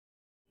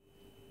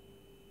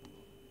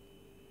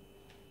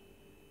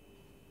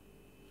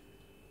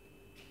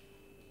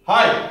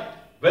Hi,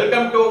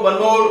 welcome to one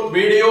more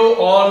video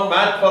on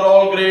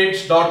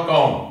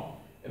math-for-all-grades.com.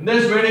 In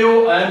this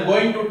video, I am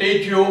going to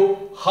teach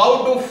you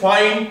how to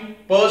find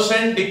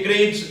percent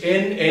decrease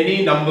in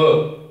any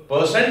number,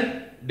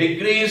 percent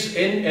decrease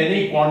in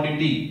any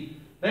quantity.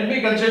 Let me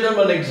consider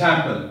one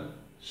example.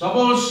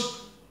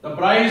 Suppose the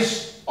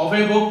price of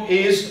a book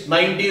is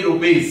 90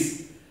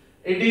 rupees.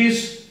 It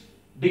is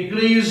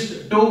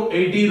decreased to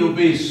 80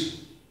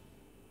 rupees.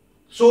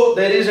 So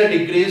there is a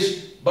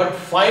decrease, but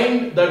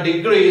find the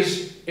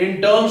decrease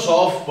in terms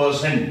of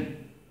percent.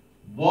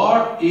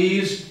 What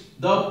is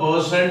the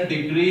percent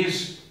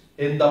decrease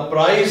in the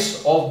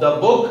price of the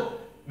book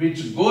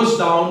which goes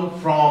down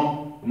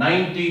from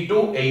 90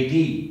 to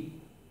 80?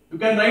 You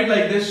can write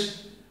like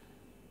this.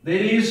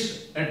 There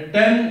is a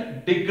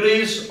 10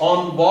 decrease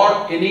on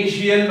what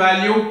initial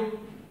value?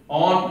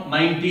 On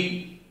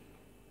 90.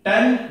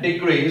 10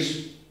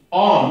 decrease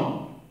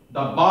on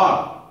the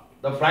bar,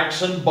 the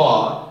fraction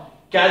bar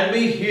can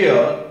be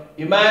here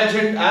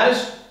imagined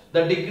as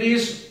the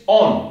decrease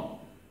on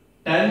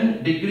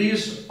 10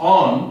 decrease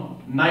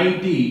on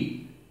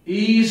 90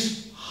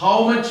 is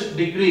how much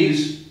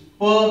decrease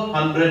per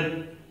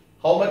 100?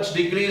 How much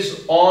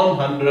decrease on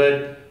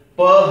 100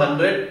 per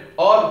 100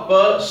 or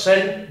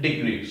percent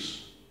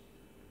decrease?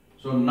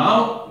 So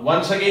now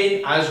once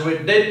again, as we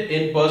did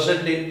in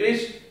percent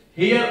increase,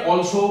 here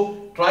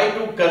also try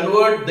to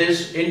convert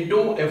this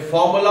into a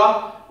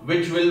formula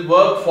which will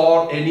work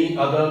for any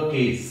other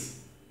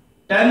case.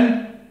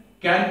 10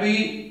 can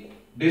be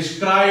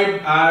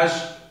described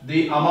as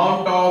the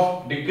amount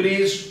of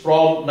decrease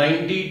from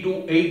 90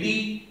 to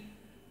 80.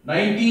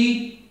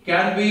 90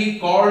 can be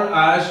called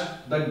as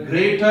the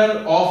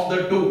greater of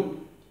the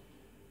two.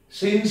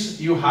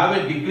 Since you have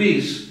a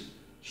decrease,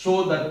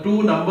 so the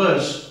two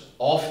numbers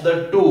of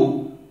the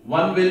two,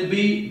 one will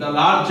be the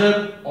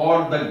larger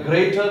or the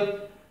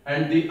greater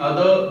and the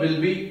other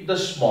will be the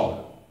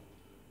smaller.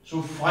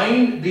 So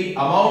find the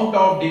amount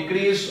of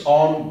decrease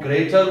on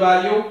greater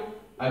value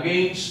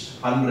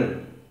against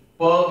 100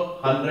 per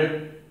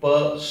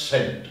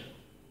 100%.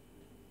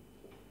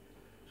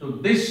 So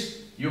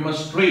this you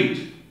must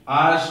treat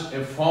as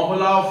a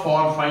formula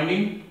for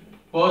finding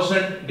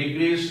percent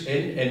decrease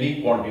in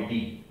any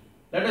quantity.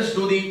 Let us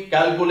do the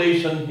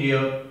calculation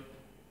here.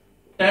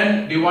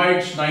 10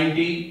 divides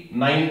 90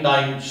 9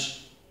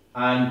 times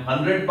and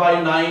 100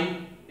 by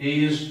 9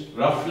 is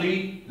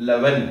roughly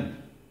 11.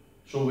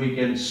 So we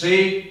can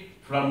say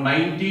from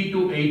 90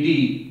 to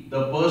 80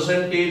 the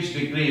percentage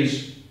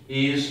decrease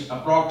is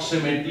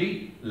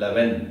approximately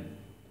 11.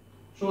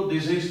 So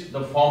this is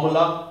the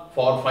formula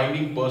for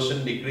finding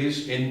percent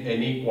decrease in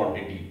any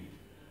quantity.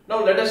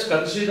 Now let us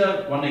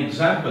consider one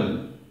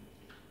example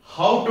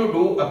how to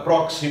do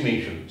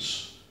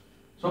approximations.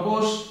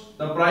 Suppose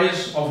the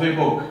price of a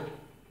book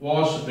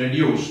was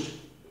reduced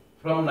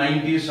from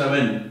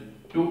 97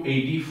 to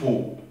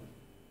 84.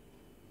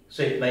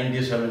 Say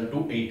 97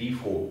 to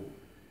 84.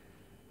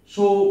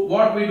 So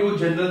what we do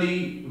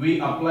generally, we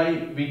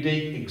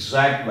take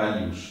exact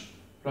values.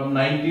 From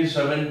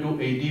 97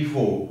 to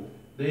 84,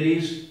 there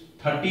is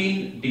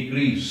 13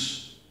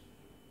 decrease.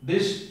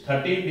 This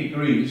 13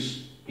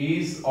 decrease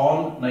is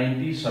on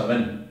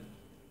 97.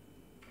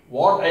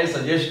 What I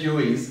suggest you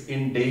is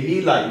in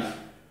daily life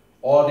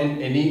or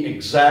in any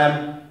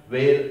exam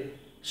where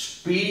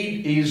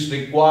speed is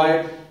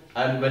required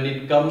and when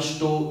it comes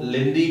to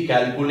lengthy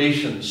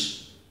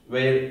calculations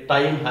where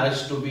time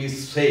has to be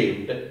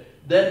saved,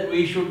 then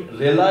we should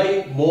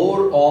rely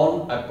more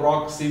on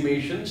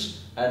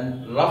approximations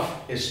and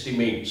rough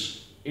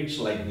estimates. It's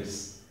like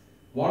this.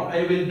 What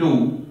I will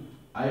do,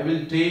 I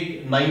will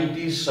take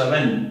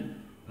 97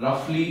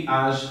 roughly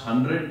as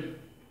 100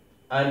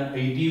 and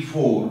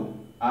 84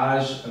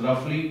 as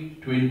roughly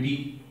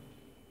 20.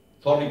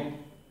 Sorry,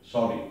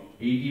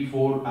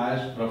 84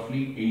 as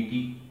roughly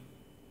 80.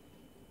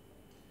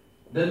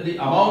 Then the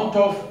amount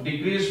of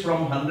decrease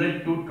from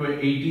 100 to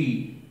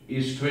 80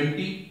 is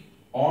 20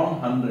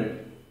 on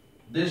 100.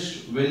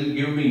 This will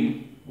give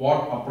me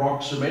what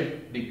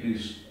approximate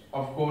decrease.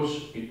 Of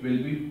course, it will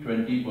be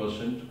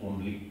 20%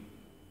 only.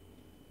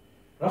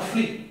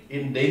 Roughly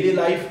in daily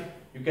life,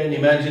 you can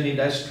imagine it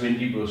as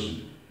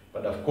 20%.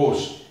 But of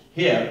course,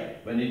 here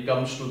when it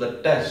comes to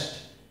the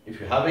test,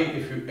 if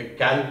a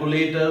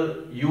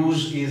calculator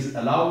use is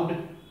allowed,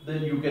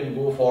 then you can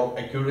go for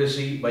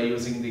accuracy by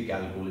using the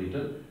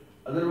calculator.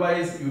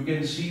 Otherwise, you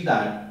can see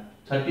that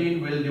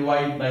 13 will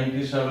divide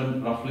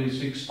 97 roughly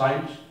 6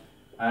 times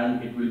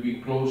and it will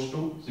be close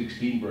to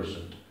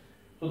 16%.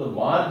 So the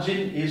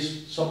margin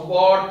is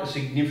somewhat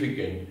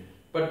significant,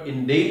 but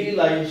in daily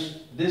life,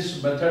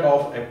 this method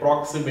of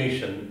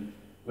approximation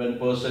when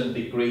percent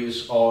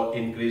decrease or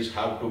increase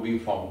have to be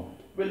found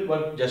will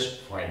work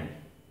just fine.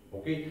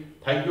 Okay,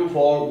 thank you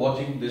for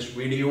watching this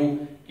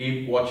video.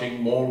 Keep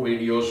watching more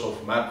videos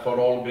of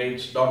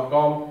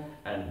math-for-all-grades.com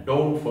and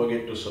don't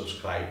forget to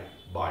subscribe.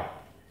 Bye.